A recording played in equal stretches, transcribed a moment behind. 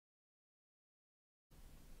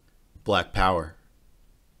Black Power.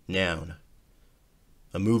 Noun.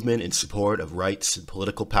 A movement in support of rights and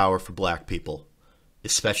political power for black people,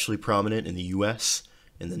 especially prominent in the U.S.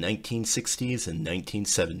 in the 1960s and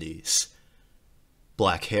 1970s.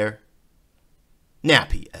 Black hair.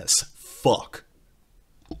 Nappy as fuck.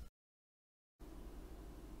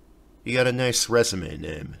 You got a nice resume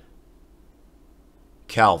name.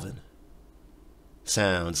 Calvin.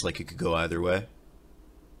 Sounds like it could go either way.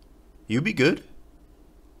 You'd be good.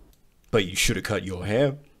 But you should have cut your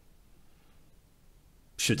hair.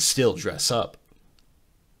 Should still dress up.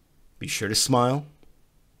 Be sure to smile.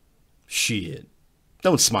 Shit.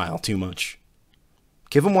 Don't smile too much.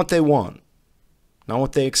 Give them what they want, not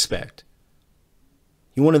what they expect.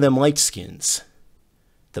 You one of them light skins.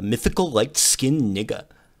 The mythical light skinned nigga.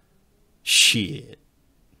 Shit.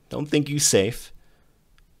 Don't think you safe.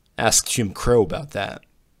 Ask Jim Crow about that.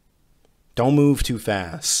 Don't move too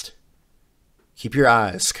fast. Keep your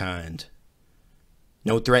eyes kind.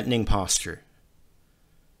 No threatening posture.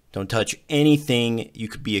 Don't touch anything you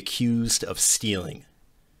could be accused of stealing.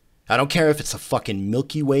 I don't care if it's a fucking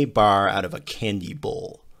Milky Way bar out of a candy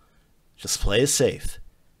bowl. Just play it safe.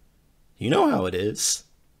 You know how it is.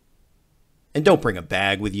 And don't bring a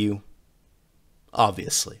bag with you.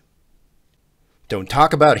 Obviously. Don't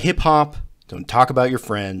talk about hip-hop. Don't talk about your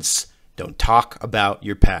friends. Don't talk about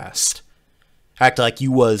your past. Act like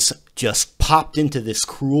you was just popped into this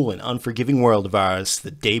cruel and unforgiving world of ours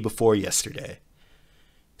the day before yesterday.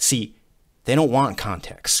 See, they don't want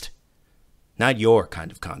context. Not your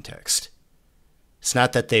kind of context. It's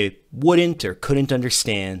not that they wouldn't or couldn't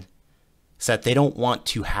understand. It's that they don't want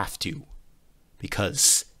to have to.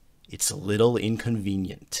 Because it's a little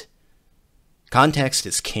inconvenient. Context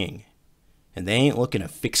is king. And they ain't looking to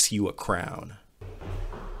fix you a crown.